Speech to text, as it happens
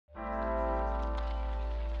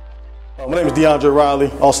My name is DeAndre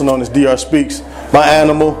Riley, also known as DR Speaks. My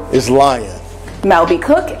animal is lion. Malby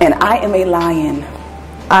Cook, and I am a lion.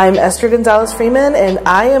 I'm Esther Gonzalez-Freeman, and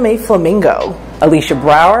I am a flamingo. Alicia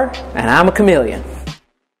Brower, and I'm a chameleon.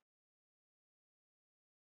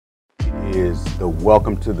 Is the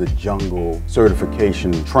Welcome to the Jungle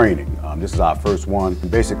certification training. This is our first one.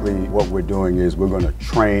 Basically, what we're doing is we're going to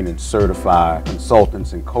train and certify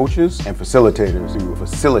consultants and coaches and facilitators to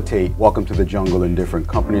facilitate Welcome to the Jungle in different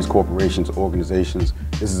companies, corporations, organizations.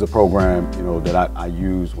 This is a program, that I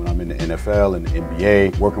use when I'm in the NFL and the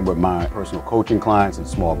NBA, working with my personal coaching clients in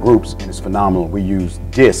small groups, and it's phenomenal. We use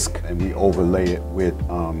DISC and we overlay it with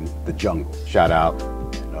the jungle. Shout out.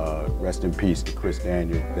 Rest in peace to Chris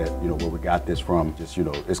Daniel, that, where we got this from, just,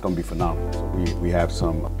 it's going to be phenomenal. So we have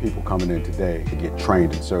some people coming in today to get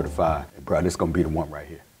trained and certified. And bro, this is going to be the one right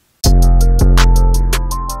here.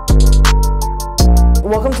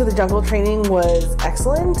 Welcome to the Jungle training was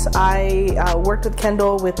excellent. I worked with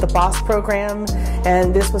Kendall with the BOSS program,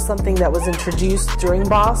 and this was something that was introduced during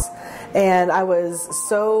BOSS. And I was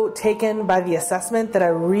so taken by the assessment that I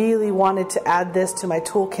really wanted to add this to my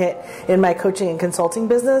toolkit in my coaching and consulting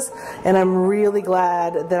business. And I'm really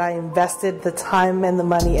glad that I invested the time and the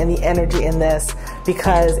money and the energy in this,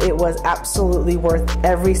 because it was absolutely worth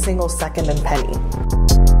every single second and penny.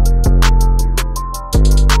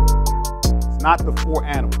 It's not the 4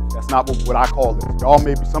 animals. That's not what I call it.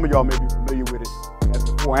 Some of y'all may be familiar with it as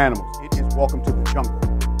the 4 animals. It is Welcome to the Jungle.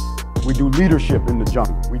 We do leadership in the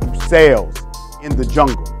jungle. We do sales in the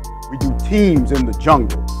jungle. We do teams in the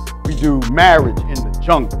jungle. We do marriage in the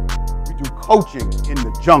jungle. We do coaching in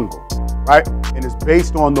the jungle, right? And it's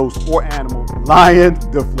based on those 4 animals: the lion,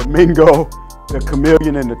 the flamingo, the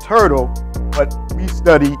chameleon, and the turtle. But we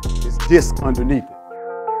study this disc underneath it.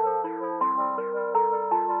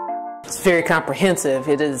 It's very comprehensive.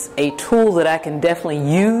 It is a tool that I can definitely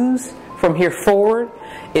use from here forward.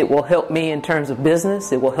 It will help me in terms of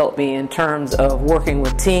business. It will help me in terms of working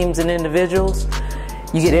with teams and individuals.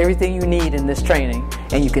 You get everything you need in this training,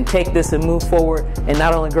 and you can take this and move forward and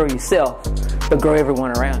not only grow yourself, but grow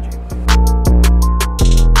everyone around you.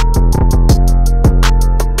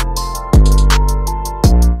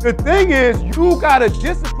 The thing is, you gotta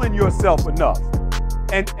discipline yourself enough.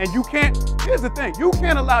 And you can't, here's the thing, you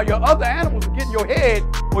can't allow your other animals to get in your head,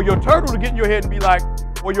 or your turtle to get in your head and be like,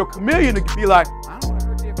 or your chameleon to be like, I don't want to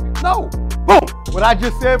hurt their feelings. No, boom. What I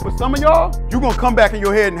just said for some of y'all, you're gonna come back in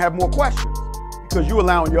your head and have more questions, because you're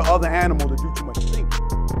allowing your other animal to do too much thinking.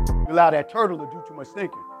 You allow that turtle to do too much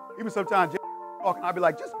thinking. Even sometimes talking, I'll be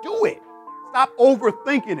like, just do it. Stop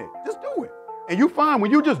overthinking it. Just do it. And you find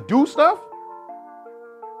when you just do stuff,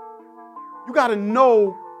 you gotta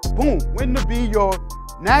know, boom, when to be your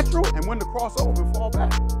natural and when to cross over and fall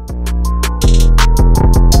back.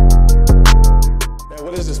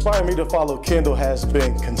 What has inspired me to follow Kendall has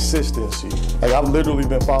been consistency. Like, I've literally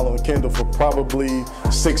been following Kendall for probably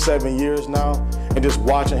 6-7 years now, and just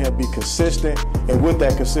watching him be consistent, and with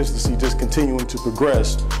that consistency just continuing to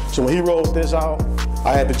progress. So when he rolled this out,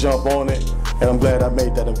 I had to jump on it, and I'm glad I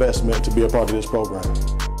made that investment to be a part of this program.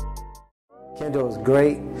 Kendall is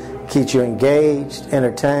great, keeps you engaged,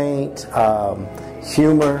 entertained,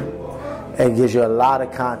 humor, and gives you a lot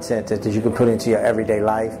of content that you can put into your everyday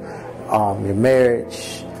life. Your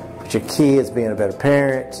marriage, with your kids, being a better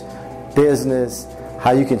parent, business,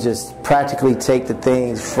 how you can just practically take the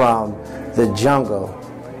things from the jungle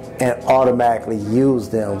and automatically use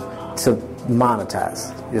them to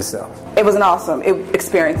monetize yourself. It was an awesome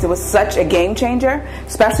experience. It was such a game changer,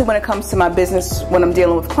 especially when it comes to my business, when I'm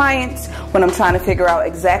dealing with clients, when I'm trying to figure out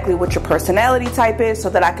exactly what your personality type is so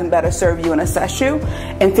that I can better serve you and assess you,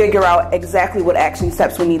 and figure out exactly what action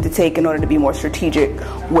steps we need to take in order to be more strategic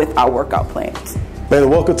with our workout plans. Man, the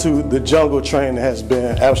Welcome to the Jungle training has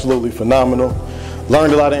been absolutely phenomenal.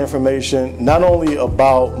 Learned a lot of information, not only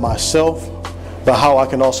about myself, but how I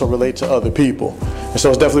can also relate to other people. And so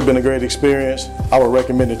it's definitely been a great experience. I would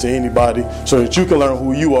recommend it to anybody so that you can learn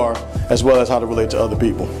who you are as well as how to relate to other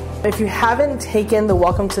people. If you haven't taken the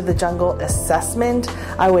Welcome to the Jungle assessment,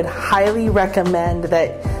 I would highly recommend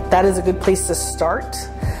that is a good place to start.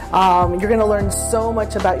 You're going to learn so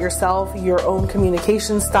much about yourself, your own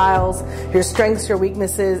communication styles, your strengths, your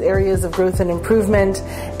weaknesses, areas of growth and improvement,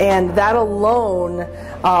 and that alone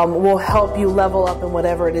will help you level up in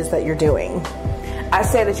whatever it is that you're doing. I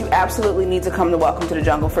say that you absolutely need to come to Welcome to the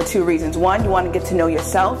Jungle for 2 reasons. One, you want to get to know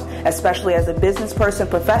yourself, especially as a business person,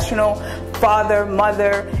 professional, father,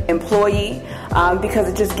 mother, employee, because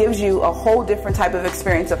it just gives you a whole different type of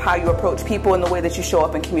experience of how you approach people and the way that you show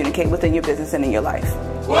up and communicate within your business and in your life.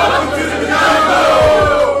 Welcome to the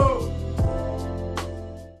Jungle!